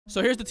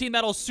So here's the team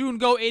that'll soon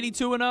go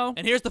 82-0.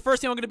 And here's the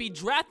first team I'm going to be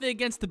drafting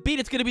against to beat.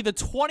 It's going to be the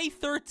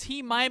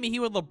 2013 Miami Heat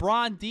with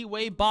LeBron,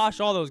 D-Wade, Bosh,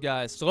 all those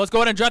guys. So let's go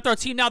ahead and draft our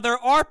team. Now, there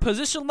are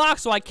position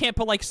locks, so I can't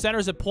put, like,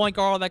 centers at point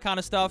guard, all that kind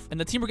of stuff. And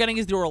the team we're getting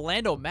is the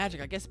Orlando Magic.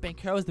 I guess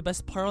Banchero is the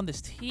best player on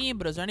this team,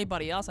 but is there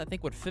anybody else I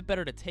think would fit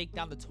better to take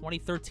down the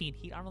 2013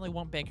 Heat? I don't really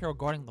want Banchero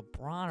guarding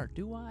LeBron, or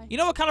do I? You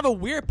know what? Kind of a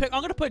weird pick.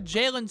 I'm going to put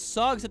Jalen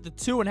Suggs at the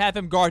 2 and have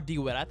him guard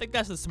D-Wade. I think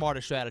that's the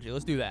smartest strategy.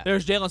 Let's do that.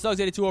 There's Jalen Suggs,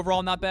 82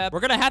 overall, not bad.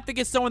 We're going to have to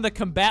get someone to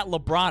combat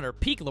LeBron or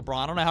peak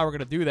LeBron. I don't know how we're going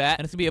to do that.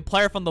 And it's going to be a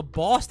player from the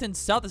Boston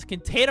Celtics.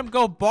 Can Tatum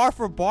go bar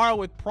for bar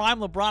with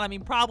prime LeBron? I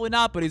mean, probably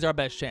not, but he's our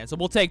best chance. So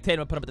we'll take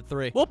Tatum and put him at the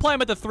 3. We'll play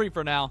him at the 3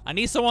 for now. I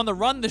need someone to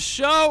run the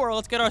show, or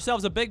let's get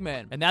ourselves a big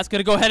man. And that's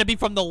going to go ahead and be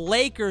from the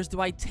Lakers. Do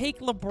I take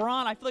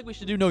LeBron? I feel like we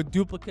should do no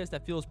duplicates.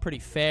 That feels pretty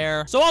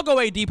fair. So I'll go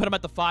AD, put him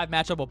at the 5,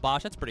 match up with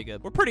Bosh. That's pretty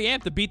good. We're pretty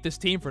amped to beat this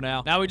team for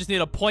now. Now we just need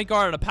a point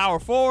guard and a power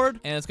forward.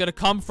 And it's going to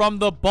come from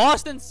the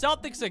Boston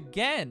Celtics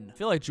again. I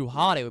feel like Jrue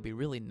Holiday would be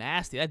really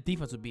nasty. That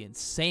defense would be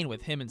insane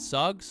with him and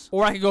Suggs.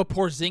 Or I could go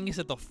Porzingis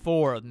at the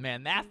 4.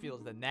 Man, that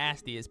feels the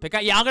nastiest pick.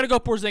 Yeah, I'm going to go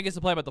Porzingis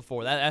to play him at the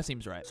 4. That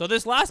seems right. So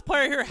this last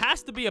player here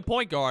has to be a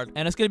point guard.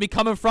 And it's going to be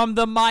coming from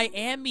the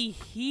Miami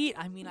Heat.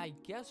 I mean, I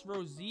guess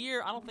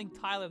Rozier. I don't think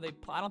Tyler,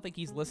 I don't think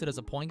he's listed as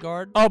a point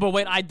guard. Oh, but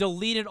wait, I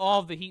deleted all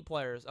of the Heat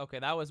players. Okay,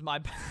 that was my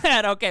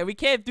bad. Okay, we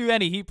can't do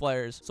any Heat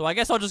players. So I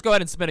guess I'll just go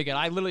ahead and spin again.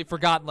 I literally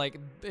forgot, like,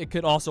 it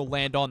could also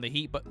land on the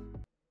Heat, but...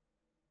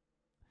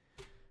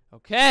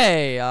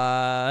 Okay,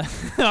 all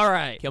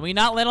right. Can we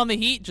not land on the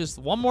Heat just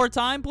one more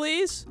time,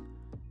 please?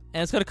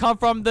 And it's going to come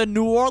from the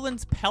New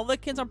Orleans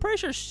Pelicans. I'm pretty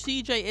sure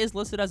CJ is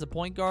listed as a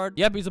point guard.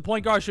 Yep, he's a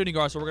point guard, shooting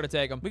guard, so we're going to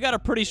take him. We got a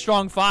pretty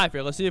strong 5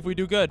 here. Let's see if we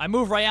do good. I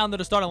move Ray Allen to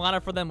the starting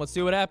lineup for them. Let's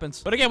see what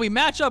happens. But again, we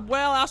match up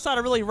well outside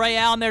of really Ray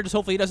Allen there. Just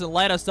hopefully he doesn't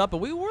light us up. But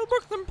we're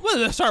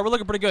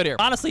looking pretty good here.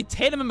 Honestly,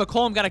 Tatum and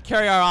McCollum got to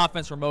carry our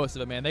offense for most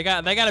of it, man. They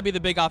got to be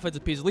the big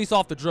offensive piece, at least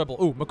off the dribble.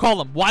 Ooh,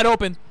 McCollum, wide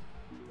open.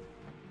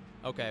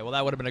 Okay, well,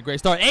 that would have been a great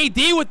start. AD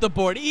with the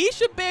board. He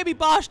should baby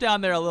Bosh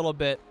down there a little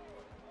bit.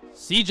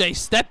 CJ,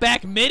 step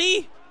back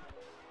midi.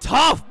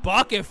 Tough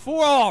bucket.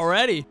 4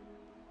 already.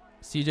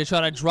 CJ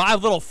trying to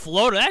drive, little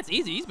floater. That's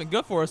easy. He's been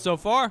good for us so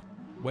far.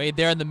 Wade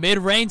there in the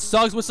mid-range.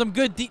 Suggs with some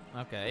good D.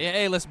 Okay,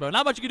 hey, listen, bro.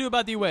 Not much you can do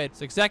about D-Wade.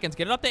 6 seconds.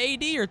 Get it up to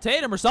AD or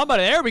Tatum or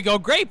somebody. There we go.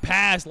 Great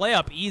pass.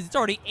 Layup. Easy. It's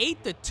already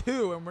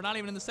 8-2, and we're not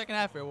even in the second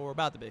half here. Well, we're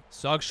about to be.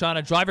 Suggs trying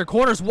to drive your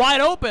corners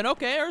wide open.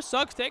 Okay, or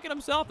Suggs taking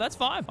himself. That's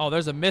fine. Oh,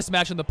 there's a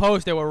mismatch in the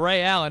post there with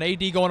Ray Allen.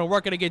 AD going to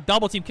work. Going to get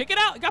double team. Kick it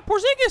out. Got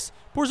Porzingis.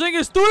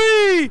 Porzingis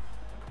 3.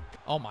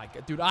 Oh, my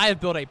God. Dude, I have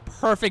built a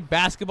perfect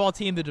basketball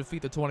team to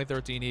defeat the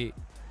 2013 Heat.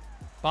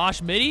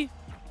 Bosh midi.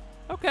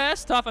 Okay,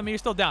 that's tough. I mean, you're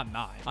still down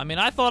 9. I mean,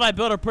 I thought I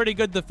built a pretty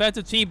good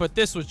defensive team, but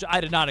this was...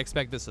 I did not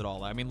expect this at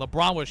all. I mean,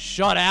 LeBron was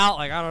shut out.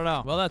 Like, I don't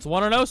know. Well, that's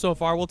 1-0 so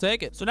far. We'll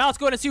take it. So now let's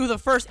go ahead and see who the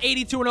first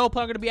 82-0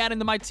 player I'm going to be adding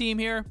to my team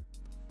here.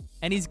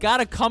 And he's got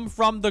to come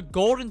from the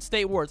Golden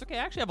State Warriors. Okay,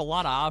 I actually have a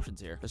lot of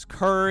options here. There's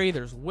Curry,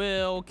 there's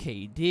Will,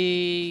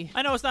 KD.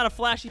 I know it's not a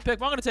flashy pick,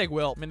 but I'm going to take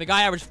Will. I mean, the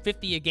guy averaged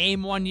 50 a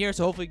game one year,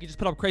 so hopefully he can just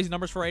put up crazy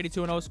numbers for our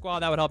 82-0 squad.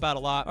 That would help out a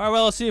lot. All right,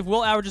 well, let's see if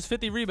Will averages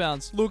 50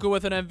 rebounds. Luka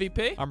with an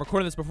MVP. I'm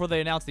recording this before they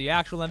announce the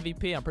actual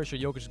MVP. I'm pretty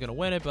sure Jokic is going to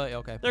win it, but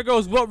okay. There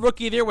goes Will,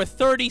 rookie there with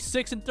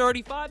 36 and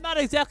 35. Not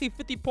exactly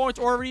 50 points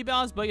or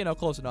rebounds, but, you know,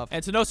 close enough. And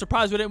it's no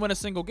surprise we didn't win a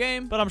single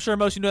game, but I'm sure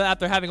most of you know that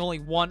after having only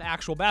one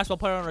actual basketball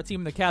player on our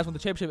team in the Cavs won the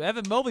championship.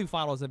 Evan Mobley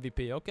finals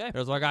MVP. Okay.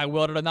 There's our guy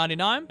Will at a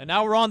 99. And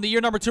now we're on the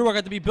year number 2. We're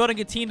going to be building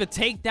a team to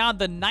take down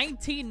the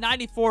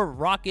 1994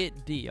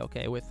 Rocket D.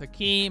 Okay. With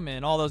Hakeem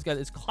and all those guys.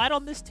 Is Clyde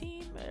on this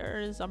team?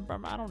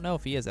 I don't know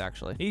if he is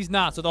actually. He's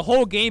not. So the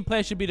whole game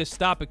plan should be to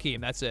stop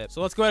Hakeem. That's it.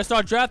 So let's go ahead and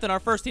start drafting. Our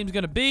first team is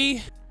going to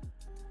be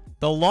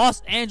the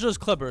Los Angeles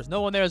Clippers. No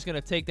one there is going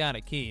to take down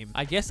Hakeem.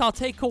 I guess I'll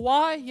take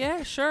Kawhi.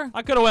 Yeah, sure.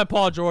 I could have went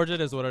Paul George.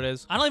 It is what it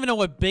is. I don't even know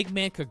what big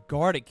man could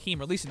guard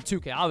Hakeem, or at least in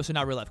 2K. Obviously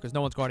not real life because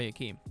no one's guarding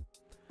Hakeem.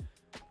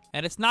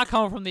 And it's not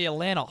coming from the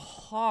Atlanta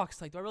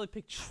Hawks. Like, do I really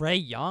pick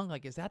Trae Young?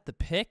 Like, is that the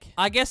pick?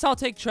 I guess I'll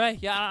take Trae.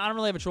 Yeah, I don't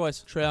really have a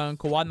choice. Trae Young,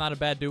 Kawhi, not a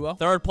bad duo.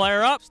 Third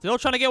player up. Still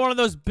trying to get one of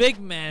those big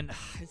men.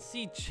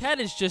 See, Chet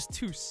is just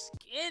too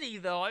skinny,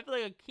 though. I feel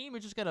like Hakeem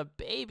is just going to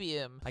baby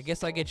him. I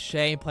guess I get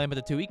Shea and play him at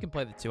the 2. He can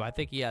play the 2. I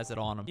think he has it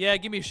on him. Yeah,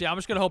 give me Shea. I'm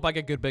just going to hope I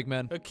get good big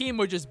men. Hakeem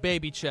would just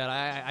baby Chet.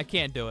 I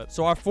can't do it.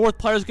 So our fourth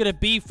player is going to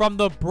be from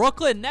the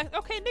Brooklyn Nets.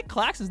 Okay, Nick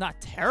Claxton's not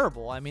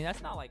terrible. I mean,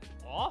 that's not like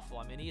awful.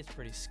 I mean, he is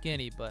pretty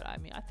skinny, but I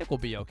mean, I think we'll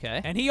be okay.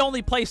 And he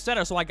only plays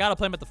center, so I gotta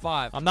play him at the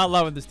 5. I'm not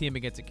loving this team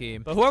against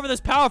Hakeem. But whoever this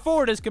power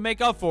forward is can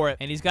make up for it.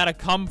 And he's gotta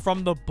come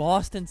from the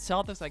Boston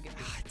Celtics. Like,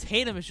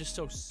 Tatum is just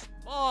so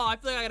small. I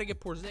feel like I gotta get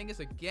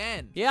Porzingis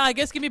again. Yeah, I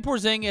guess give me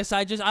Porzingis.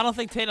 I don't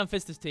think Tatum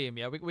fits this team.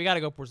 Yeah, we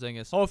gotta go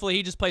Porzingis. Hopefully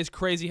he just plays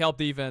crazy help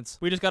defense.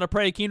 We just gotta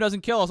pray Hakeem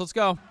doesn't kill us. Let's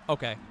go.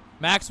 Okay.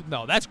 Max,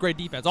 no, that's great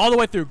defense. All the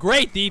way through.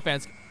 Great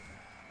defense.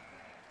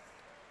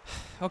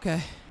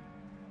 Okay.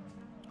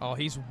 Oh,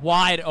 he's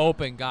wide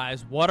open,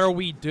 guys. What are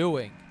we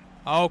doing?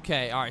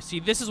 Okay, all right. See,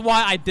 this is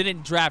why I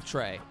didn't draft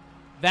Trae.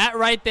 That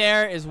right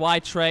there is why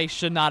Trae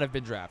should not have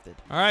been drafted.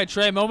 All right,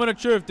 Trae, moment of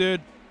truth,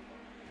 dude.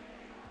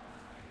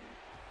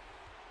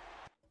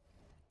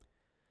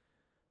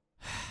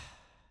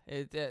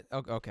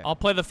 Okay. I'll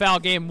play the foul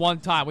game one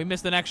time. We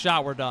missed the next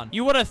shot. We're done.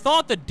 You would have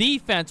thought the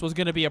defense was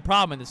going to be a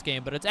problem in this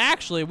game, but it's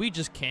actually we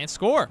just can't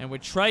score. And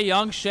with Trae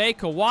Young, Shea,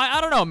 Kawhi,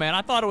 I don't know, man.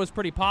 I thought it was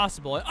pretty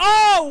possible.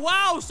 Oh,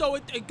 wow. So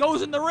it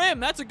goes in the rim.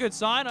 That's a good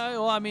sign.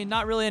 Well, I mean,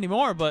 not really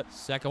anymore, but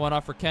second one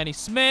up for Kenny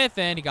Smith,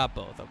 and he got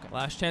both. Okay.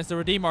 Last chance to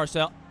redeem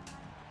ourselves.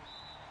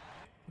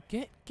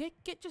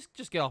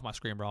 Just get off my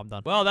screen, bro. I'm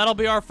done. Well, that'll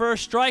be our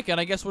first strike, and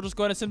I guess we'll just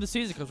go ahead and sim the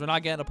season because we're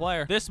not getting a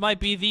player. This might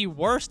be the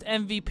worst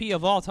MVP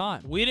of all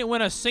time. We didn't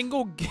win a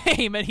single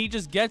game, and he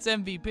just gets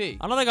MVP.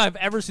 I don't think I've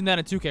ever seen that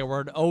in 2K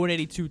where an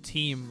 0-82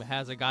 team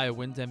has a guy who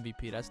wins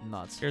MVP. That's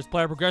nuts. Here's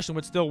player progression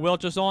with still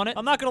Wilt just on it.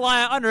 I'm not gonna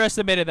lie, I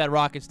underestimated that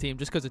Rockets team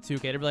just because of 2K. I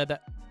didn't really have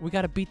that. We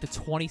got to beat the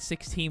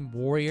 2016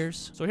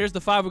 Warriors. So here's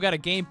the 5 we got a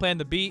game plan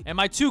to beat. And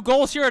my 2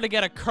 goals here are to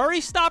get a Curry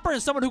stopper and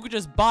someone who could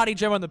just body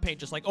jam on the paint,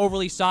 just like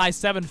overly sized,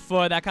 7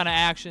 foot, that kind of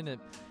action. And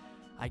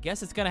I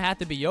guess it's going to have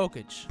to be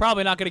Jokic.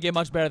 Probably not going to get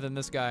much better than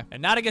this guy.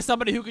 And now to get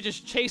somebody who could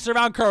just chase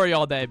around Curry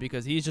all day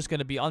because he's just going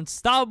to be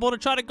unstoppable to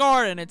try to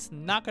guard, and it's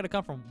not going to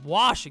come from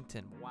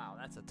Washington. Wow,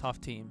 that's a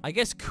tough team. I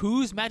guess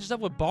Kuz matches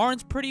up with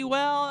Barnes pretty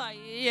well.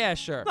 Yeah,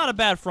 sure. Not a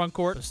bad front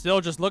court. But still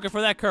just looking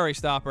for that Curry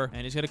stopper,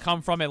 and he's going to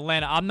come from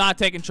Atlanta. I'm not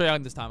taking Trae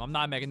Young this time. I'm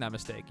not making that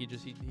mistake.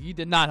 He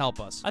did not help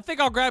us. I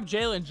think I'll grab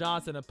Jalen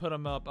Johnson and put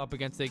him up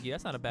against Iggy.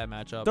 That's not a bad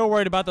matchup. Still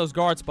worried about those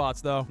guard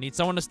spots, though. Need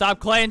someone to stop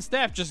Clay and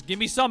Steph. Just give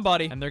me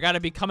somebody. And they're got to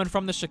be coming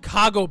from the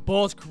Chicago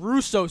Bulls.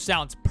 Caruso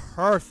sounds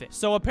perfect.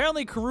 So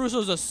apparently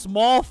Caruso's a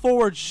small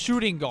forward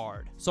shooting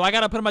guard. So I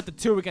got to put him at the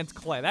 2 against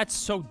Clay. That's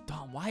so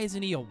dumb. Why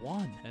isn't he a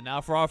 1? And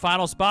now for our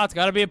final spots,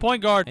 got to be a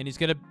point guard. And he's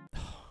going to...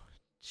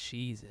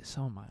 Jesus.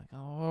 Oh, my God.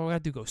 Oh, I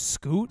got to go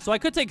Scoot. So I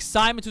could take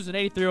Simons, who's an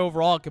 83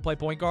 overall, and could play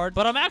point guard.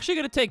 But I'm actually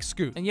going to take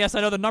Scoot. And yes,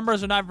 I know the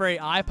numbers are not very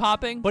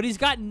eye-popping, but he's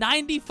got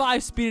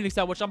 95 speed and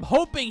excel, which I'm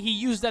hoping he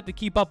used that to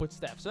keep up with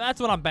Steph. So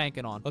that's what I'm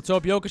banking on. Let's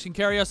hope Jokic can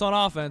carry us on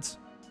offense.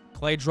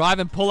 Clay drive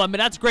and pull up. I mean,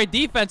 that's great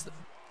defense.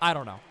 I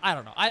don't know.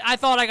 I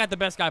thought I got the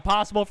best guy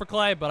possible for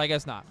Clay, but I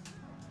guess not.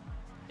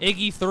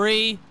 Iggy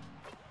 3.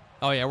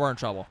 Oh, yeah, we're in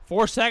trouble.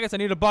 4 seconds. I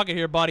need a bucket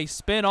here, buddy.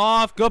 Spin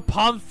off. Good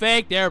pump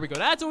fake. There we go.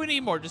 That's what we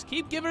need more. Just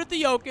keep giving it to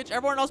Jokic.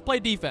 Everyone else play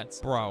defense.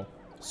 Bro.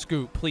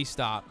 Scoot, please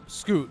stop.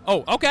 Scoot.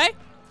 Oh, okay.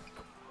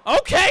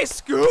 Okay,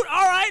 Scoot.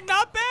 All right,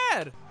 not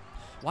bad.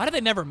 Why do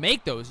they never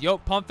make those? Yo,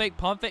 pump fake,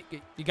 pump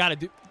fake. You got to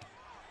do...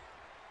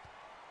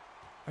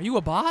 Are you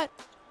a bot?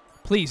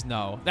 Please,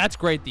 no. That's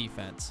great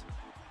defense.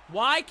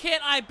 Why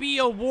can't I be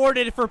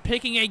awarded for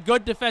picking a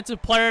good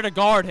defensive player to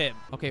guard him?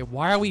 Okay,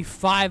 why are we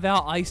 5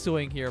 out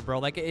ISOing here, bro?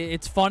 Like,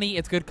 it's funny,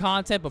 it's good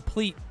content, but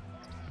please...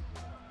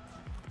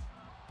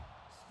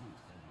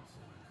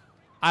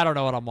 I don't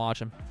know what I'm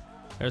watching.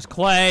 There's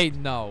Clay.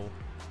 No.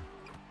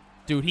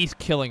 Dude, he's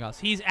killing us.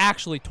 He's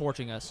actually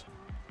torching us.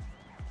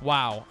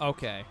 Wow.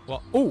 Okay.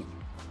 Well, ooh.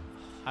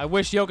 I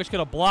wish Jokic could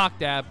have blocked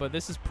that, but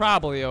this is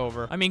probably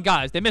over. I mean,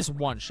 guys, they missed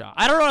 1 shot.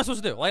 I don't know what I'm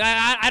supposed to do. Like,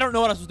 I don't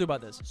know what I'm supposed to do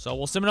about this. So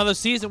we'll sim another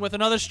season with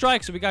another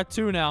strike. So we got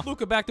 2 now.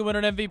 Luka back to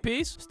winning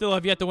MVPs. Still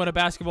have yet to win a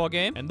basketball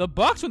game. And the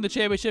Bucks win the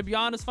championship.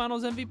 Giannis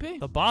Finals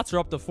MVP. The bots are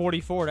up to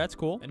 44. That's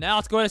cool. And now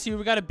let's go ahead and see what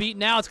we got to beat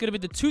now. It's going to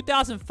be the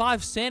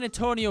 2005 San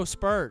Antonio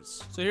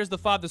Spurs. So here's the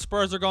 5 the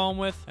Spurs are going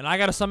with. And I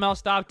got to somehow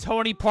stop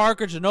Tony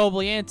Parker,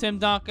 Ginobili, and Tim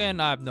Duncan.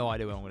 I have no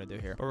idea what I'm going to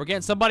do here. But we're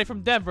getting somebody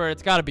from Denver.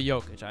 It's got to be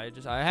Jokic.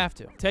 I have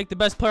to. Take the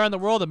best player in the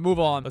world and move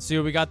on. Let's see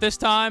what we got this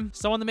time.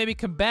 Someone to maybe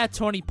combat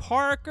Tony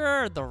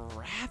Parker. The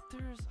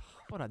Raptors.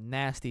 What a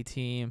nasty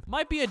team.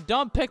 Might be a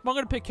dumb pick, but I'm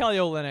going to pick Kelly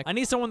Olynyk. I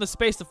need someone to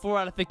space the floor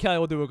out. I think Kelly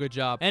will do a good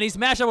job. And he's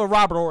matched up with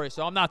Robert Horry,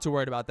 so I'm not too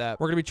worried about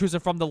that. We're going to be choosing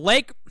from the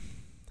Lake.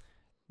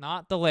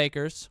 Not the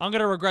Lakers. I'm going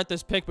to regret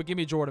this pick, but give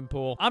me Jordan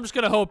Poole. I'm just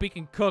going to hope he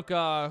can cook,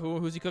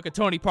 who's he cooking?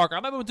 Tony Parker. I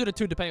might be able to do the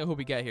 2 depending on who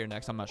we get here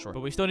next. I'm not sure. But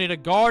we still need a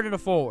guard and a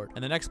forward.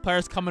 And the next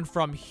player's coming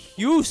from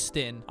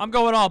Houston. I'm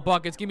going all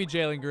buckets. Give me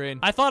Jalen Green.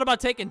 I thought about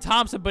taking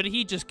Thompson, but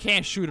he just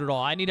can't shoot at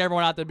all. I need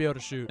everyone out there to be able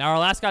to shoot. Now, our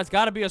last guy's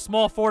got to be a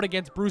small forward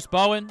against Bruce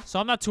Bowen. So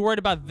I'm not too worried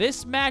about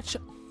this match.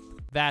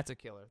 That's a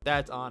killer.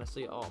 That's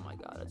honestly, oh my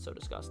God, that's so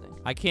disgusting.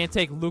 I can't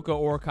take Luka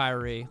or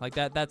Kyrie. Like,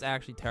 that's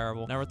actually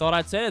terrible. Never thought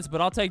I'd say this, but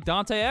I'll take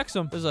Dante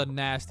Exum. This is a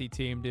nasty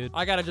team, dude.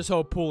 I gotta just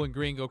hope Poole and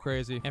Green go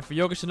crazy. And for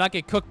Jokic to not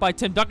get cooked by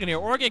Tim Duncan here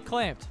or get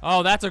clamped.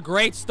 Oh, that's a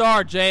great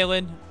start,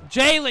 Jalen.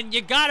 Jalen,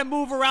 you gotta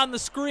move around the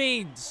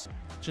screens.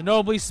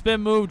 Ginobili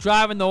spin move,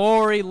 driving the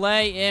Horry,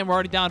 lay in. We're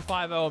already down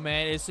 5-0,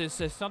 man. Is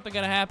something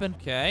gonna happen?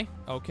 Okay,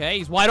 okay,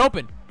 he's wide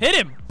open. Hit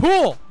him,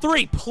 Poole.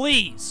 3,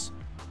 please.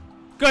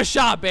 Good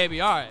shot,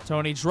 baby. All right.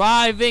 Tony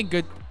driving.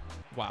 Good.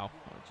 Wow.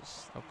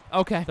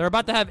 Okay. They're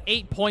about to have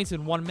 8 points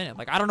in 1 minute.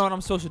 Like, I don't know what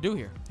I'm supposed to do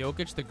here.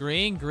 Jokic the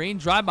Green. Green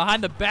drive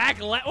behind the back.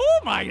 Oh,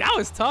 my. That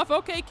was tough.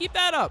 Okay, keep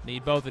that up.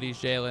 Need both of these,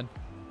 Jalen.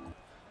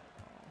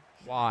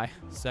 Why?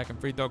 Second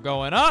free throw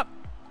going up.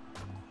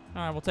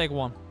 All right, we'll take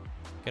 1.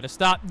 Gotta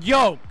stop.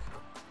 Yo.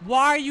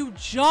 Why are you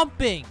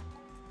jumping?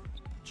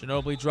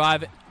 Ginobili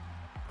drive it.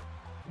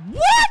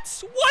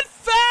 What? What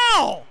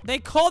foul? They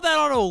called that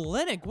on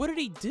Olynyk. What did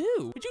he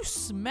do? Did you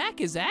smack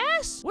his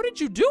ass? What did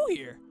you do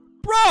here?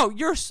 Bro,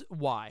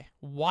 why?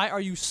 Why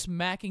are you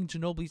smacking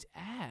Ginobili's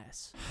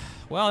ass?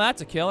 Well,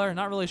 that's a killer.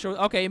 Not really sure.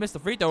 Okay, he missed the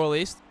free throw at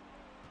least.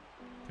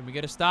 Can we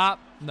get a stop?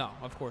 No,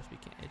 of course we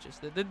can't. It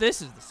just,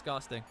 this is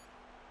disgusting.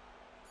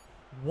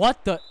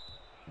 What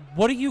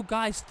are you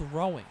guys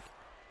throwing?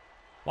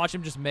 Watch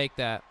him just make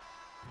that.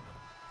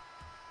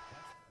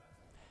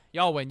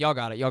 Y'all win. Y'all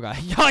got it. Y'all got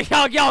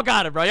it. Y'all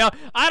got it, bro.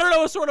 I don't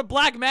know what sort of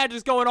black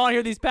magic's going on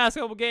here these past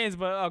couple games,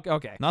 but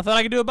okay. Nothing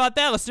I can do about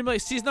that. Let's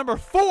simulate season number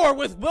 4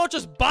 with Will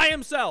just by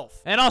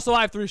himself. And also,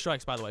 I have 3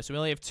 strikes, by the way, so we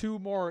only have 2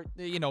 more,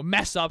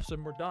 mess ups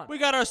and we're done. We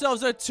got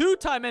ourselves a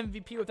 2-time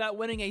MVP without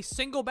winning a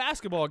single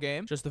basketball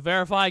game. Just to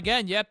verify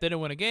again, yep,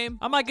 didn't win a game.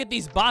 I might get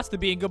these bots to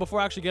being good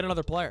before I actually get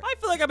another player. I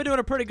feel like I've been doing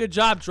a pretty good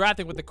job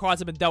drafting with the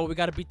cards I've been dealt with. We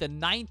got to beat the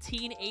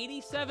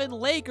 1987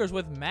 Lakers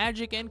with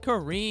Magic and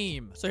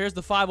Kareem. So here's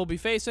the 5 we'll be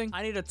facing.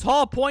 I need a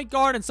tall point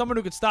guard and someone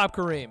who could stop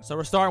Kareem. So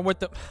we're starting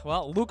with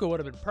well, Luka would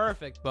have been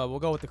perfect, but we'll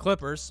go with the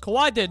Clippers.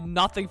 Kawhi did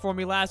nothing for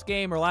me last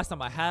game, or last time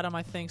I had him,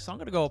 I think. So I'm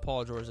going to go with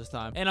Paul George this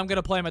time. And I'm going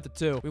to play him at the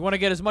 2. We want to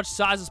get as much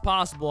size as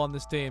possible on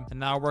this team. And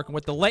now we're working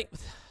with the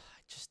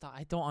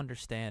I don't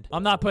understand.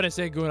 I'm not putting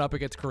Sengun up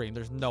against Kareem.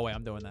 There's no way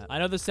I'm doing that. I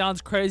know this sounds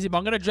crazy, but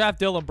I'm going to draft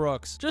Dylan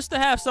Brooks just to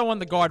have someone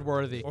the guard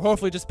worthy, or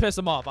hopefully just piss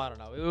him off. I don't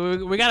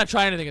know. We got to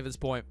try anything at this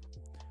point.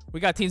 We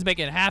got teams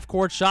making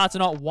half-court shots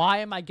and all. Why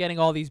am I getting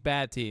all these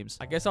bad teams?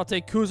 I guess I'll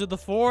take Kuz at the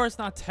 4. It's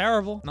not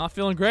terrible. Not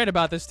feeling great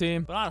about this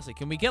team. But honestly,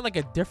 can we get like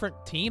a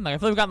different team? Like, I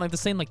feel like we've gotten like the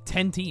same like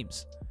 10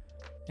 teams.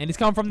 And he's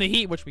coming from the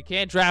Heat, which we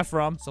can't draft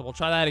from. So we'll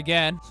try that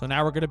again. So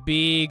now we're going to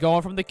be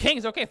going from the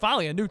Kings. Okay,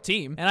 finally a new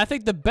team. And I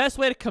think the best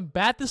way to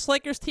combat this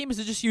Lakers team is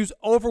to just use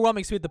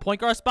overwhelming speed at the point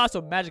guard spot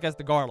so Magic has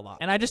to guard a lot.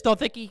 And I just don't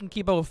think he can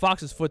keep up with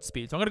Fox's foot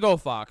speed. So I'm going to go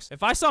with Fox.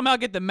 If I somehow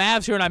get the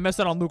Mavs here and I miss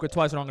out on Luka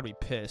twice, then I'm going to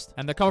be pissed.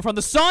 And they're coming from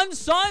the Suns.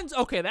 Suns.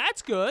 Okay,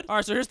 that's good. All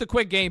right, so here's the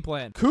quick game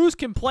plan. Kuz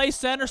can play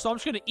center, so I'm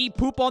just going to eat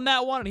poop on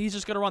that one. And he's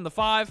just going to run the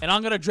 5. And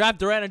I'm going to draft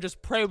Durant and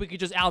just pray we can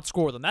just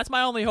outscore them. That's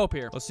my only hope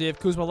here. Let's see if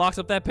Kuzma locks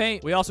up that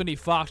paint. We also need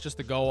Fox just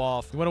to go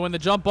off. You want to win the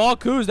jump ball?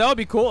 Kuz, that would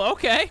be cool.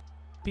 Okay.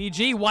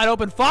 PG, wide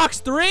open. Fox,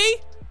 3.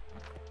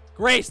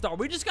 Great start.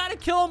 We just got to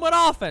kill him with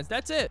offense.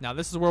 That's it. Now,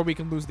 this is where we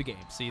can lose the game.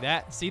 See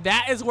that? See,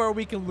 that is where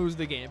we can lose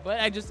the game.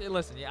 But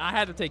listen, yeah, I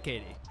had to take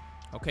KD.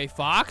 Okay,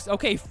 Fox.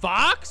 Okay,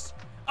 Fox.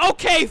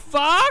 Okay,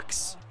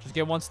 Fox. Just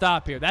get one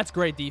stop here. That's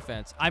great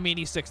defense. I mean,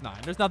 he's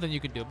 6'9". There's nothing you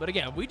can do. But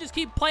again, we just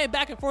keep playing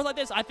back and forth like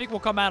this, I think we'll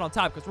come out on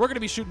top because we're going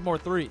to be shooting more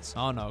 3s.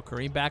 Oh, no.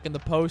 Kareem back in the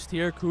post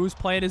here. Kuz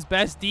playing his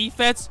best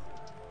defense.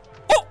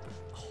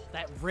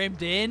 That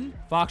rimmed in.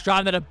 Fox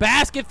driving to the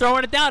basket,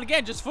 throwing it down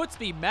again. Just foot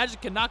speed. Magic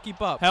cannot keep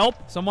up.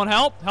 Help. Someone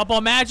help. Help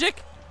on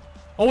Magic.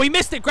 Oh, he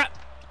missed it. Grab.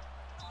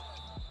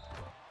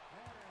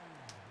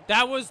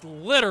 That was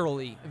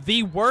literally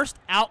the worst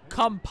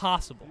outcome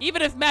possible.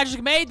 Even if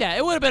Magic made that,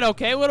 it would have been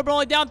okay. It would have been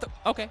only down.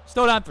 Okay,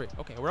 still down 3.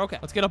 Okay, we're okay.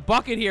 Let's get a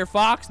bucket here,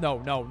 Fox. No,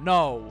 no,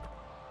 no.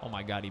 Oh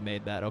my God, he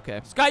made that. Okay.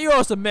 Scott, you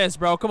owe us a miss,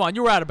 bro. Come on,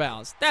 you were out of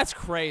bounds. That's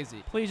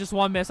crazy. Please, just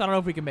one miss. I don't know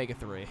if we can make a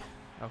 3.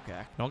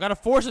 Okay. Don't gotta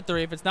force a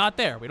 3 if it's not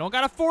there. We don't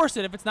gotta force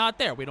it if it's not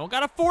there. We don't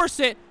gotta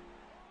force it.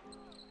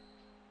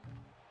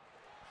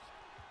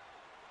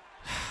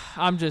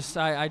 I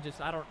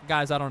don't,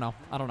 guys, I don't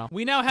know.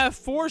 We now have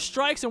 4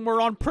 strikes and we're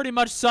on pretty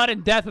much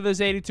sudden death of this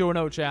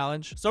 82-0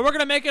 challenge. So we're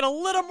going to make it a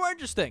little more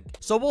interesting.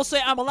 So we'll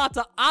say I'm allowed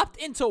to opt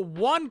into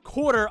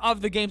 1/4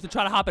 of the games to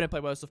try to hop in and play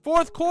with us. The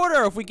 4th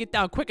quarter, or if we get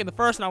down quick in the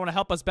 1st and I want to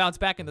help us bounce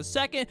back in the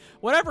 2nd,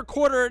 whatever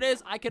quarter it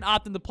is, I can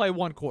opt in to play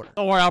 1/4.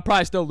 Don't worry, I'll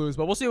probably still lose,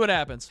 but we'll see what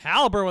happens.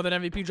 Halliburton with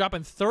an MVP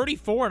dropping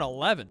 34 and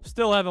 11.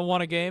 Still haven't won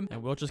a game,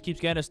 and Will just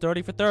keeps getting his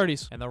 30 for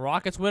 30s. And the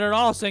Rockets win it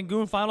all.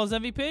 Sengun Finals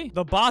MVP.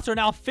 The bots are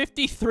now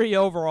 53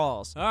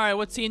 overalls. All right,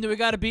 what team do we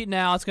got to beat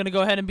now? It's going to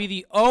go ahead and be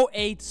the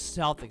 08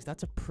 Celtics.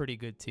 That's a pretty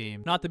good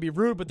team. Not to be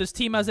rude, but this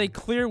team has a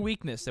clear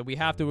weakness that we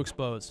have to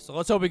expose. So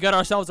let's hope we get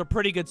ourselves a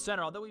pretty good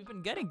center, although we've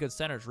been getting good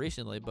centers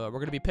recently, but we're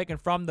going to be picking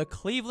from the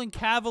Cleveland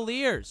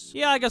Cavaliers.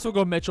 Yeah, I guess we'll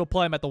go Mitchell,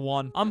 play him at the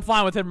 1. I'm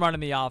fine with him running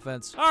the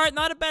offense. All right,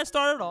 not a bad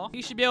start at all.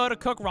 He should be able to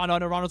cook Rondo. I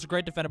know Rondo's a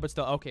great defender, but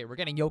still, okay, we're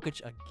getting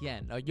Jokic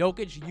again. Now,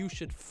 Jokic, you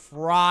should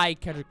fry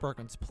Kendrick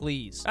Perkins,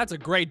 please. That's a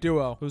great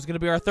duo. Who's going to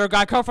be our 3rd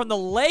guy? Come from the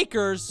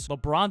Lakers.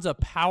 LeBron's a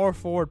power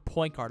forward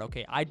point guard.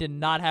 Okay, I did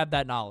not have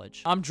that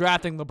knowledge. I'm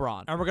drafting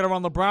LeBron. And we're going to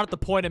run LeBron at the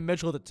point and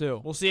Mitchell at the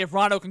 2. We'll see if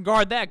Rondo can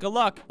guard that. Good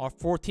luck. Our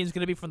 14 is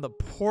going to be from the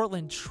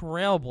Portland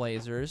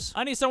Trailblazers.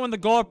 I need someone to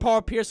guard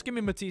Paul Pierce. Give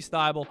me Matisse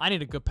Thybulle. I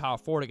need a good power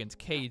forward against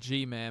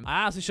KG, man.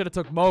 I honestly should have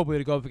took Mobley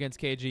to go up against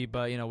KG,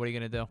 but, you know, what are you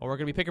going to do? Well, we're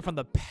going to be picking from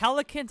the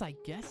Pelicans, I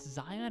guess,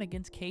 Zion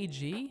against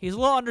KG. He's a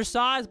little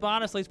undersized, but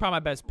honestly, he's probably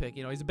my best pick.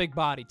 You know, he's a big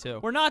body, too.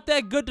 We're not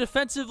that good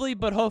defensively,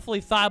 but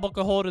hopefully Thybulle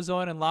can hold his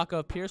own and lock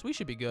up Pierce. We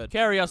should be good.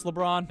 Carry us,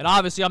 LeBron. And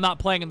obviously, I'm not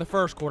playing in the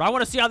 1st quarter. I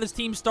want to see how this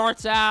team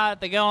starts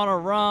out. They go on a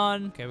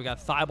run. Okay, we got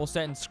Thybulle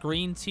setting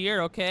screens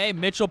here. Okay,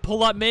 Mitchell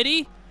pull up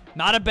midi.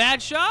 Not a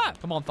bad shot.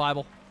 Come on,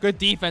 Thybulle. Good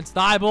defense,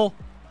 Thybulle.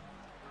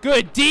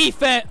 Good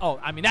defense. Oh,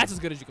 I mean, that's as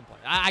good as you can play.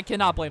 I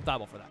cannot blame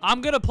Thybulle for that.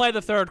 I'm going to play the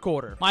 3rd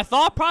quarter. My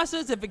thought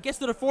process, if it gets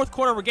to the 4th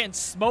quarter, we're getting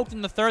smoked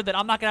in the 3rd, that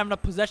I'm not going to have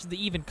enough possessions to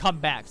even come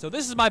back. So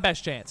this is my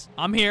best chance.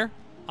 I'm here.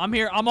 I'm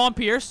here. I'm on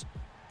Pierce.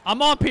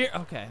 I'm on Pierce.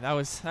 Okay,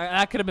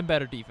 that could have been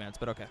better defense,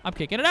 but okay. I'm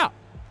kicking it out.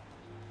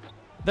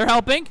 They're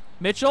helping.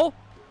 Mitchell.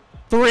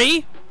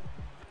 3.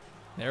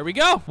 There we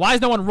go. Why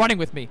is no one running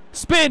with me?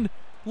 Spin.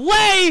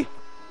 Lay.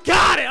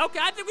 Got it. Okay,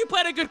 I think we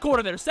played a good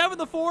quarter there.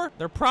 7-4.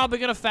 They're probably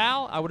going to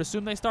foul. I would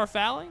assume they start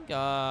fouling.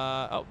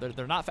 Oh,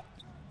 they're not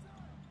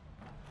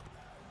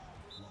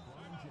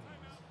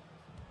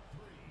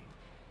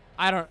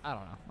I don't know.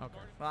 Okay.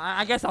 Well,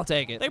 I guess I'll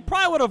take it. They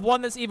probably would have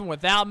won this even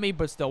without me,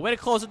 but still. Way to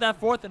close at that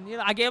fourth, and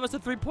I gave us a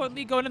 3-point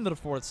lead going into the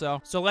fourth,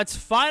 so let's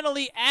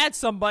finally add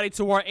somebody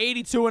to our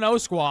 82-0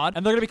 squad,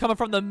 and they're going to be coming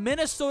from the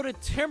Minnesota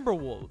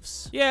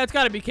Timberwolves. Yeah, it's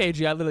got to be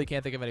KG. I literally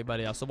can't think of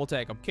anybody else, so we'll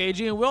take them.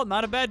 KG and Wilt,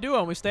 not a bad duo,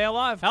 and we stay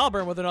alive.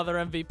 Halliburton with another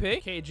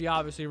MVP. KG,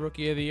 obviously,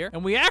 Rookie of the Year.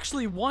 And we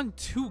actually won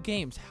 2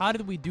 games. How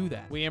did we do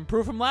that? We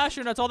improved from last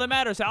year, and that's all that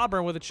matters.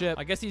 Halliburton with a chip.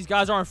 I guess these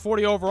guys aren't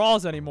 40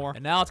 overalls anymore.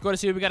 And now let's go to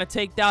see what we got to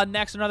take down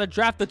next. Another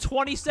draft. The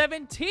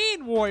 2017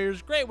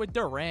 Warriors. Great with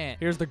Durant.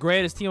 Here's the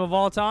greatest team of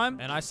all time.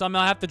 And I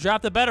somehow have to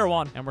draft a better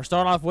one. And we're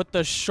starting off with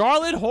the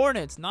Charlotte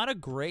Hornets. Not a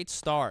great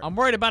start. I'm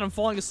worried about him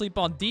falling asleep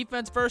on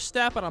defense first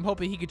step, but I'm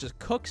hoping he could just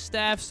cook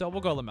Steph. So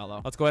we'll go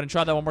LaMelo. Let's go ahead and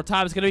try that one more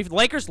time. It's going to be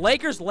Lakers.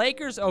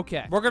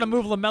 Okay. We're going to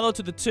move LaMelo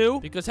to the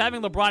 2 because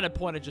having LeBron at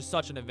point is just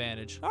such an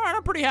advantage. All right.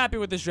 I'm pretty happy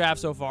with this draft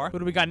so far. Who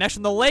do we got next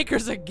from the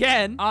Lakers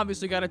again?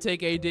 Obviously got to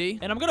take AD.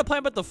 And I'm going to play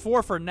him at the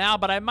 4 for now,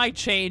 but I might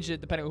change it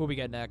depending on who we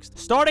get next.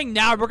 Starting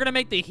now, we're going to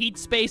make the Heat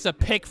space a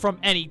pick from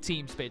any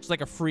team space. It's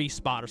like a free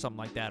spot or something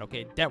like that,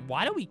 okay?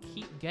 Why do we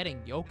keep getting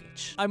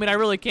Jokic? I mean, I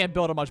really can't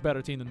build a much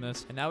better team than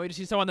this. And now we just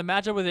see someone to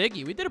match up with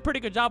Iggy. We did a pretty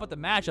good job with the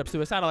matchups,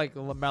 too. It's not like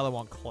LaMelo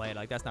on Clay.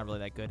 Like, that's not really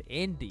that good.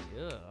 Indy.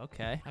 Ugh,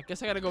 okay. I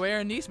guess I got to go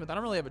Aaron Nesmith. I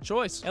don't really have a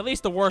choice. At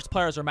least the worst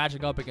players are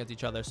matching up against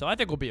each other, so I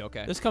think we'll be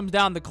okay. This comes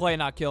down to Clay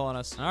not killing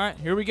us. All right,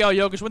 here we go.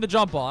 Jokic with the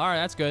jump ball. All right,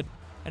 that's good.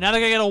 And now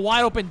they're going to get a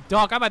wide open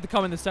dunk. I might have to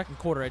come in the second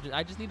quarter.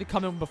 I just need to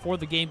come in before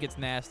the game gets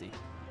nasty.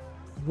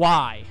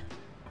 Why?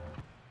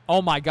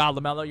 Oh my God,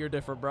 LaMelo, you're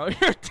different, bro.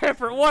 You're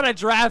different. What a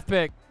draft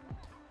pick.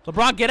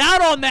 LeBron, get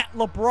out on that.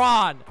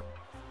 LeBron.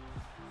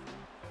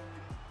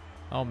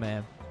 Oh,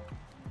 man.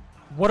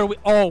 What are we?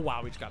 Oh,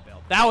 wow, we just got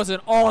bailed. That was an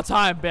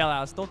all-time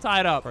bailout. Still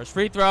tied up. First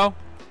free throw.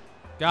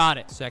 Got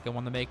it. Second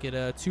one to make it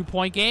a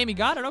 2-point game. He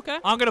got it. Okay.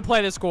 I'm going to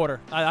play this quarter.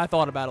 I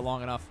thought about it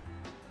long enough.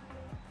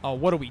 Oh,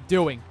 what are we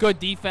doing? Good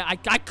defense.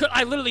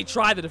 I literally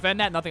tried to defend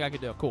that. Nothing I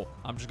could do. Cool.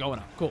 I'm just going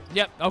up. Cool.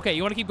 Yep. Okay,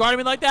 you want to keep guarding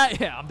me like that?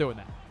 Yeah, I'm doing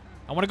that.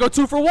 I want to go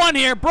 2 for 1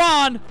 here.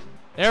 Bron.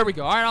 There we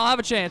go. All right, I'll have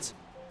a chance.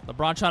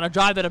 LeBron trying to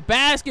drive to the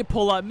basket.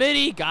 Pull up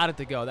midi. Got it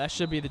to go. That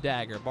should be the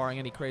dagger, barring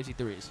any crazy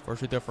threes. First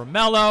free throw from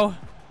Melo.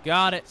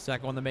 Got it.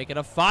 Second one to make it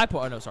a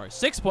 5-point. Oh, no, sorry.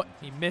 6-point.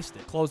 He missed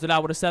it. Closed it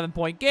out with a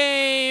 7-point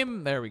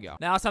game. There we go.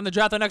 Now it's time to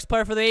draft our next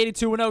player for the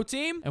 82-0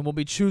 team. And we'll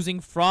be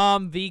choosing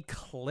from the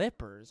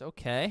Clippers.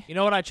 Okay. You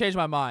know what? I changed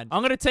my mind.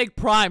 I'm going to take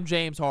prime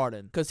James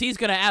Harden because he's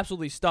going to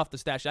absolutely stuff the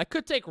stat sheet. I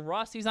could take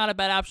Russ. He's not a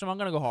bad option. I'm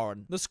going to go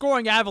Harden. The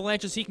scoring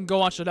avalanches he can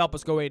go on should help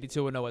us go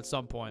 82-0 at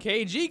some point.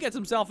 KG gets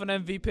himself an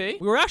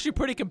MVP. We were actually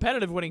pretty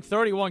competitive, winning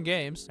 31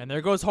 games. And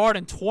there goes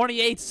Harden,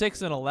 28,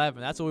 6, and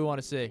 11. That's what we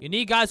want to see. You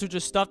need guys who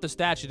just stuff the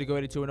stat sheet to go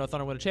 82-0.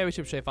 Thunder win a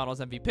championship, Shea Finals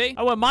MVP.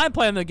 I wouldn't mind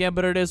playing them again,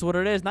 but it is what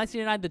it is.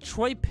 1989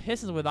 Detroit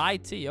Pistons with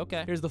IT.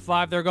 Okay, here's the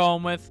 5 they're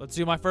going with. Let's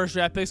see who my first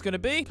draft pick's going to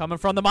be. Coming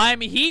from the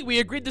Miami Heat, we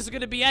agreed this is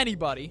going to be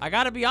anybody. I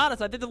got to be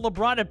honest, I think the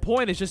LeBron at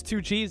point is just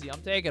too cheesy. I'm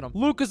taking him.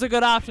 Luka's a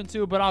good option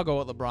too, but I'll go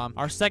with LeBron.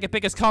 Our second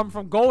pick is coming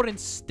from Golden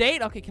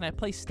State. Okay, can I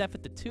play Steph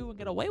at the 2 and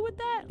get away with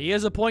that? He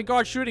is a point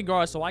guard, shooting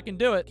guard, so I can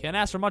do it. Can't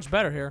ask for much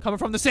better here. Coming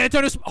from the San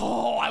Antonio...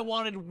 Oh, I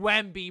wanted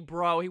Wemby,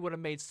 bro. He would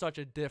have made such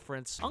a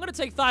difference. I'm going to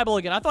take Thibault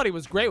again. I thought he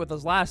was great with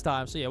us last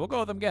time, so yeah, we'll go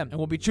with him again. And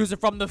we'll be choosing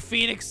from the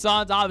Phoenix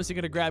Suns. Obviously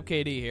going to grab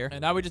KD here.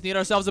 And now we just need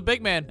ourselves a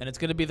big man. And it's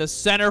going to be the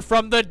center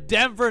from the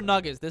Denver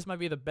Nuggets. This might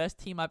be the best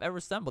team I've ever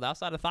assembled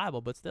outside of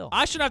Thibault, but still.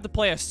 I shouldn't have to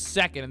play a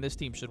second, and this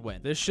team should win.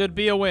 This should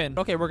be a win.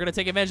 Okay, we're going to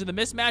take advantage of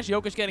the mismatch.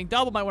 Jokic getting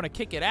double. Might want to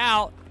kick it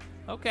out.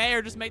 Okay,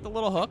 or just make the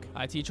little hook.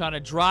 IT trying to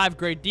drive.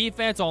 Great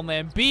defense on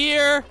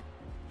Lambeer.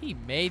 He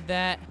made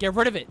that. Get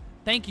rid of it.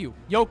 Thank you.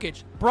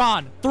 Jokic.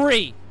 Bron.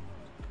 3.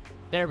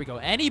 There we go.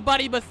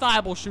 Anybody but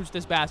Thibault shoots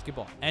this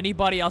basketball.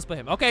 Anybody else but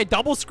him. Okay,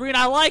 double screen.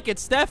 I like it.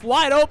 Steph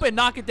wide open.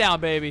 Knock it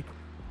down, baby.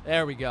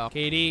 There we go.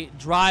 KD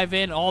drive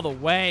in all the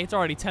way. It's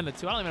already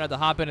 10-2. I don't even have to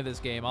hop into this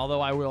game,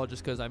 although I will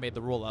just because I made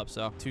the rule up.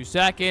 So 2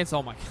 seconds.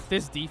 Oh my.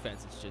 This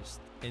defense is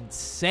just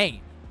insane.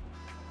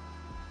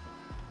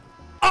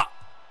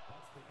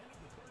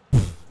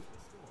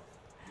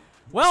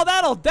 Well,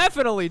 that'll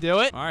definitely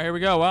do it. All right, here we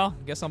go. Well,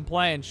 guess I'm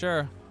playing.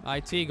 Sure.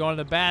 IT going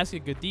to the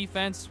basket. Good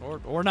defense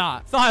or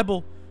not.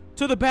 Thibault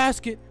to the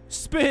basket.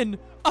 Spin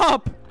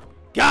up.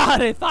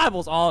 Got it.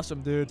 Thibault's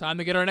awesome, dude. Time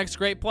to get our next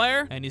great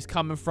player. And he's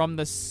coming from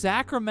the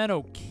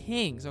Sacramento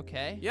Kings.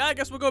 Okay. Yeah, I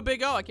guess we'll go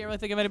Big O. I can't really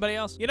think of anybody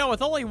else. You know,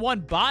 with only one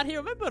bot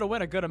here, we might be able to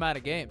win a good amount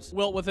of games.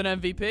 Wilt with an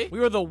MVP. We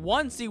were the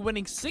 1 seed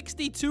winning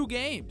 62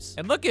 games.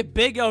 And look at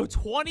Big O,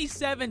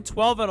 27,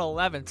 12, and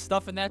 11.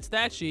 Stuff in that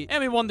stat sheet.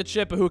 And we won the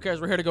chip, but who cares?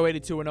 We're here to go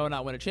 82-0,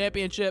 not win a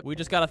championship. We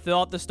just got to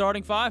fill out the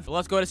starting 5. So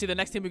let's go to see the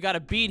next team we got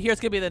to beat here.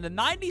 It's going to be the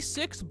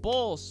 96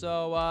 Bulls.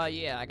 So,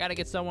 yeah, I got to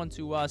get someone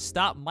to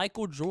stop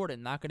Michael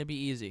Jordan. Not going to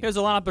be easy. Here's a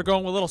lineup. They're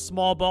going with little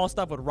small ball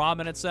stuff with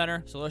Rodman at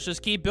center. So let's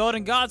just keep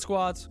building God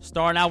squads.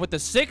 Starting out with the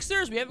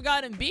Sixers. We haven't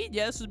gotten Embiid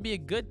yet. This would be a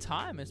good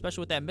time,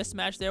 especially with that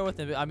mismatch there with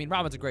him. I mean,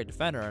 Rodman's a great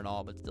defender and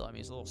all, but still, I mean,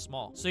 he's a little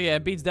small. So yeah,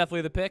 Embiid's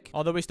definitely the pick.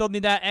 Although we still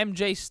need that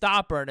MJ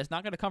stopper, and it's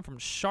not going to come from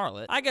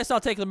Charlotte. I guess I'll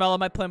take LaMelo.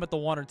 Might play him at the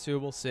 1 or 2.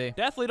 We'll see.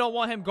 Definitely don't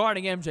want him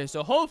guarding MJ,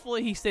 so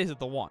hopefully he stays at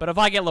the 1. But if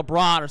I get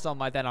LeBron or something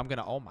like that, I'm going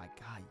to, oh my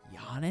God.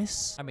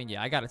 Giannis? I mean,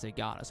 yeah, I gotta take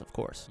Giannis, of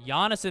course.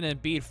 Giannis and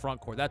Embiid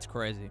front court. That's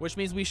crazy. Which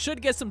means we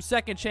should get some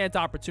second chance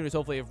opportunities,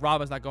 hopefully, if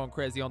Robin's not going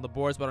crazy on the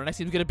boards. But our next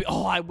team's gonna be...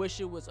 Oh, I wish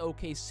it was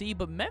OKC,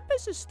 but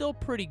Memphis is still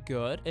pretty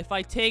good. If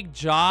I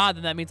take Ja,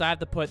 then that means I have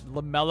to put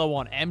LaMelo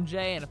on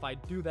MJ, and if I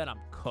do that, I'm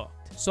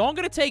cooked. So I'm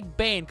gonna take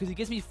Bane, because he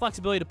gives me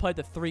flexibility to play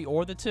the 3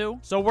 or the 2.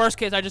 So worst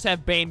case, I just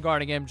have Bane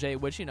guarding MJ,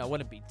 which, you know,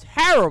 wouldn't be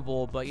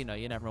terrible, but, you know,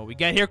 you never know what we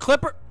get here.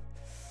 Clipper...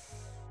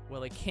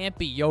 Well, it can't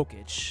be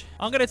Jokic.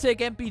 I'm going to take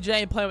MPJ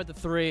and play him at the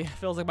 3.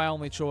 Feels like my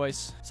only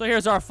choice. So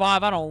here's our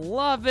 5. I don't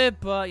love it,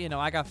 but, you know,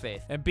 I got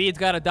faith. Embiid's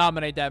got to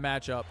dominate that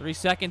matchup. 3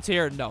 seconds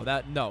here.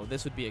 No,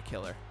 this would be a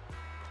killer.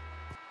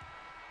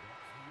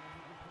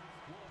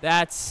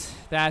 That's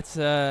a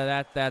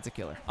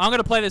killer. I'm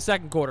going to play the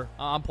second quarter.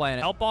 I'm playing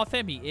it. Help off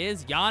him. He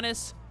is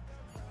Giannis.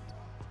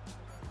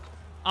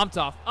 I'm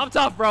tough. I'm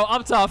tough, bro.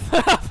 I'm tough.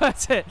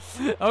 That's it.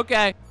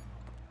 Okay.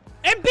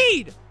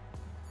 Embiid!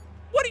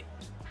 What are you...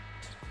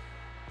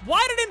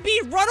 Why did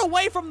Embiid run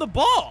away from the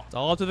ball? It's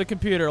all up to the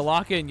computer.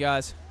 Lock in,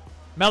 guys.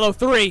 Melo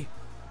 3.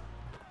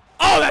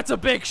 Oh, that's a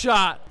big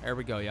shot. There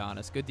we go,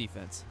 Giannis. Good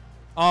defense.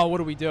 Oh, what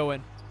are we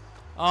doing?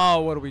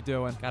 Oh, what are we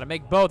doing? Got to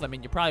make both. I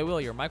mean, you probably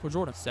will. You're Michael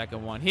Jordan.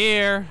 Second one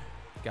here.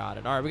 Got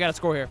it. All right, we got to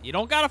score here. You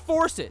don't got to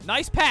force it.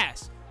 Nice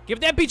pass. Give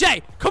it to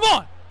MPJ. Come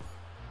on.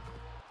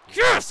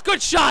 Yes,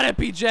 good shot,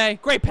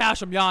 MPJ. Great pass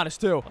from Giannis,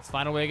 too. Let's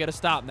find a way to get a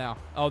stop now.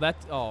 Oh,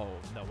 that's... Oh,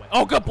 no way.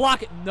 Oh, good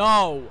block it.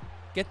 No.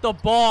 Get the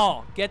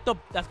ball.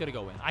 That's going to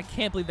go in. I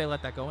can't believe they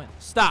let that go in.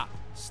 Stop.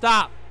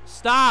 Stop.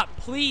 Stop.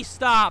 Please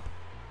stop.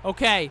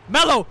 Okay.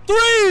 Melo.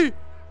 3.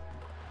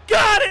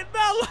 Got it,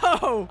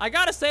 Melo. I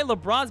got to say,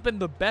 LeBron's been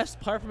the best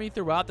player for me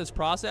throughout this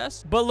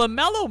process. But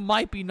LaMelo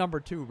might be number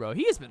 2, bro.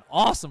 He has been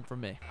awesome for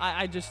me.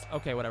 I just...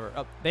 Okay, whatever.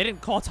 Oh, they didn't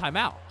call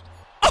timeout.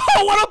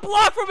 Oh, what a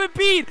block from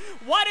Embiid.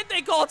 Why did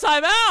they call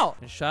timeout?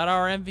 And shout out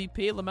our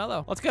MVP,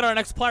 LaMelo. Let's get our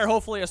next player,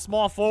 hopefully a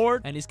small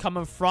forward. And he's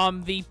coming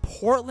from the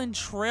Portland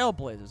Trail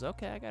Blazers.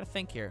 Okay, I got to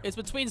think here. It's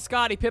between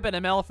Scottie Pippen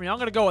and Melo for me. I'm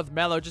going to go with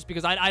Melo just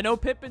because I know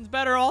Pippen's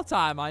better all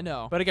time. I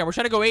know. But again, we're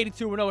trying to go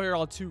 82-0 here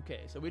on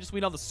 2K. So we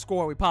know the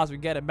score we possibly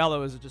get. And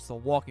Melo is just a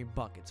walking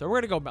bucket. So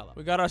we're going to go Melo.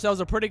 We got ourselves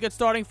a pretty good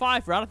starting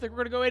 5 here. I don't think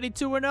we're going to go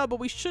 82-0, but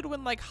we should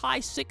win like high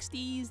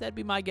 60s. That'd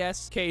be my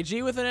guess.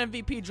 KG with an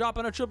MVP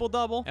dropping a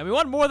triple-double. And we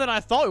won more than I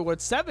thought we would.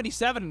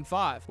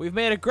 77-5. We've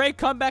made a great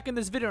comeback in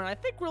this video, and I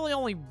think really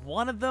only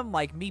one of them,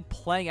 like me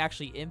playing,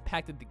 actually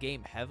impacted the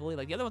game heavily.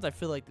 Like the other ones, I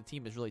feel like the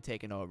team is really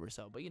taking over.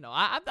 So, but you know,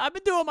 I've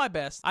been doing my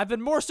best. I've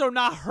been more so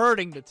not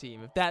hurting the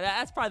team. If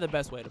that's probably the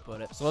best way to put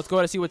it. So let's go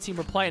ahead and see what team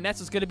we're playing.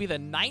 Next is going to be the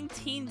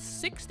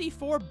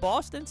 1964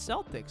 Boston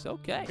Celtics.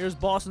 Okay, here's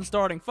Boston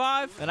starting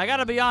 5, and I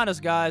gotta be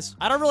honest, guys,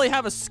 I don't really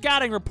have a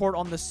scouting report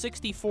on the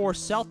 64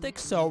 Celtics,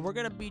 so we're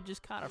gonna be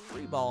just kind of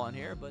free balling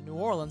here. But New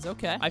Orleans,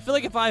 okay. I feel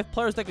like if I have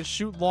players that can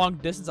shoot long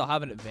distance, I'll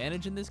have an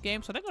advantage in this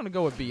game. So I think I'm gonna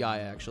go with BI,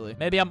 actually.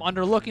 Maybe I'm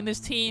underlooking this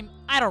team.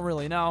 I don't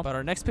really know. But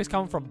our next pick's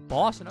coming from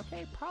Boston.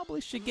 Okay, probably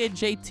should get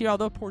JT,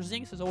 although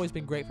Porzingis has always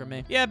been great for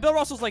me. Yeah, Bill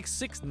Russell's like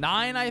 6'9",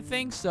 I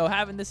think. So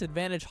having this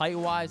advantage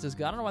height-wise is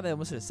good. I don't know why they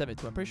listed at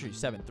 7'2". I'm pretty sure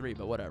he's 7'3",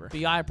 but whatever.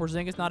 BI and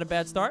Porzingis, not a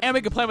bad start. And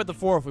we can play him with the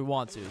 4 if we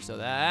want to. So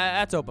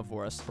that's open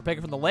for us. We're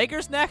picking from the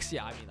Lakers next.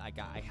 Yeah, I mean,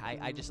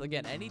 I just,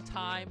 again,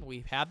 anytime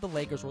we have the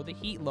Lakers or the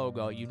Heat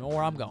logo, you know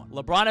where I'm going.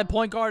 LeBron at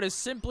point guard is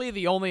simply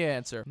the only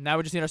answer. Now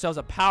we just need ourselves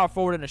a power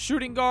forward and a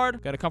shooting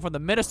guard. Got to come from the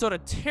Minnesota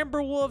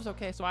Timberwolves.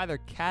 Okay, so either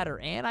Cat or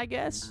Ant, I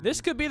guess.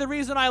 This could be the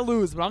reason I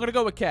lose, but I'm going to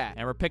go with Cat.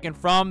 And we're picking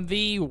from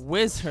the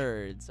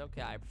Wizards.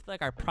 Okay, I feel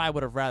like I probably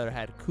would have rather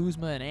had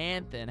Kuzma and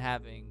Ant than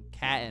having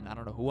Cat and I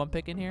don't know who I'm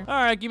picking here. All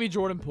right, give me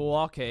Jordan Poole.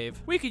 I'll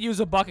cave. We could use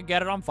a bucket,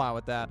 get it. I'm fine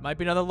with that. Might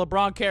be another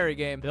LeBron carry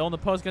game. Bill in the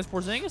post against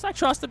Porzingis. I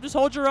trust him. Just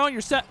hold your own.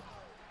 You're set.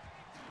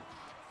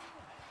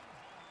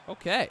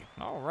 Okay.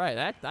 All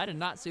right. I did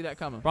not see that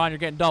coming. Bron, you're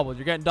getting doubled.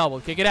 You're getting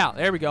doubled. Kick it out.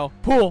 There we go.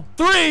 Poole.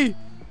 3.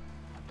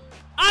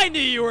 I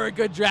knew you were a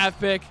good draft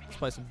pick. Let's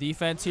play some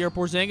defense here.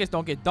 Porzingis,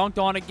 don't get dunked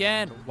on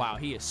again. Wow,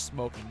 he is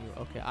smoking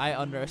you. Okay, I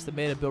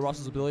underestimated Bill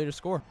Russell's ability to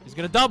score. He's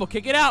going to double.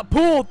 Kick it out.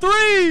 Poole.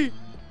 3.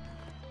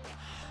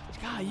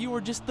 God, you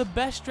were just the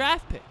best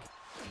draft pick.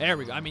 There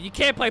we go. I mean, you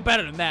can't play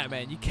better than that,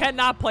 man. You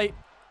cannot play...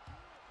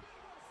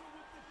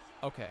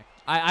 Okay.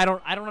 I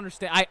don't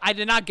understand. I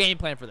did not game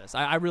plan for this.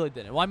 I really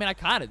didn't. Well, I mean, I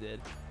kind of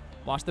did.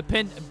 Watch the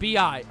pin.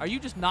 BI. Are you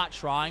just not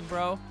trying,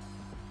 bro?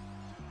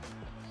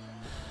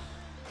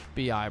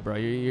 BI, bro.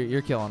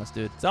 You're killing us,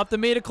 dude. It's up to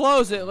me to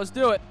close it. Let's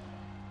do it.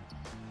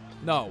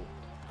 No.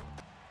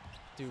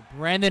 Dude,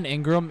 Brandon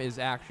Ingram is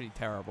actually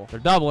terrible. They're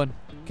doubling.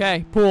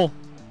 Okay, Poole.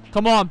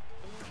 Come on.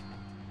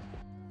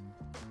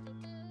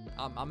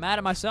 I'm mad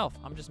at myself.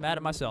 I'm just mad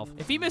at myself.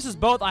 If he misses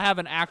both, I have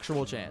an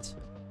actual chance.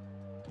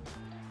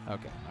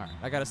 Okay, all right.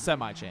 I got a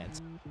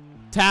semi-chance.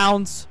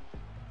 Towns.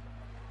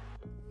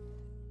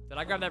 Did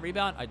I grab that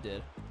rebound? I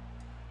did.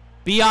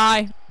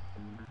 BI.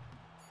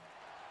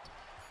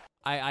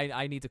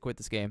 I need to quit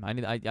this game. I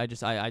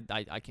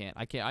can't.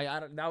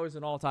 That was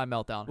an all-time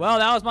meltdown. Well,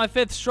 that was my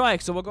 5th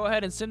strike, so we'll go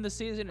ahead and sim the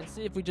season and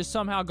see if we just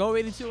somehow go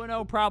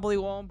 82-0. Probably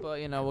won't,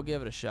 but you know, we'll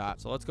give it a shot.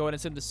 So let's go ahead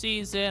and sim the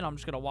season. I'm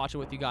just gonna watch it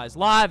with you guys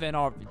live, and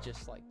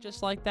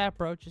just like that,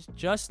 bro.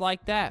 Just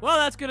like that. Well,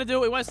 that's gonna do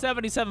it. We went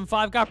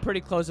 77-5, got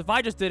pretty close. If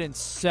I just didn't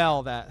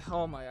sell that,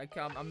 oh my,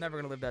 I'm never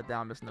gonna live that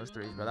down missing those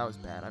threes, bro. That was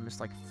bad. I missed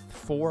like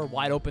 4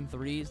 wide open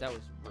threes. That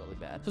was really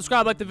bad.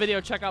 Subscribe, like the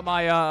video. Check out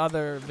my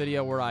other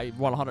video where I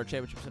won 100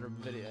 championships in a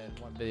video,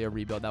 one video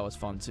rebuild. That was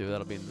fun too.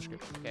 That'll be in the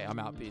description. Okay, I'm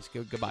out. Peace.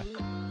 Goodbye.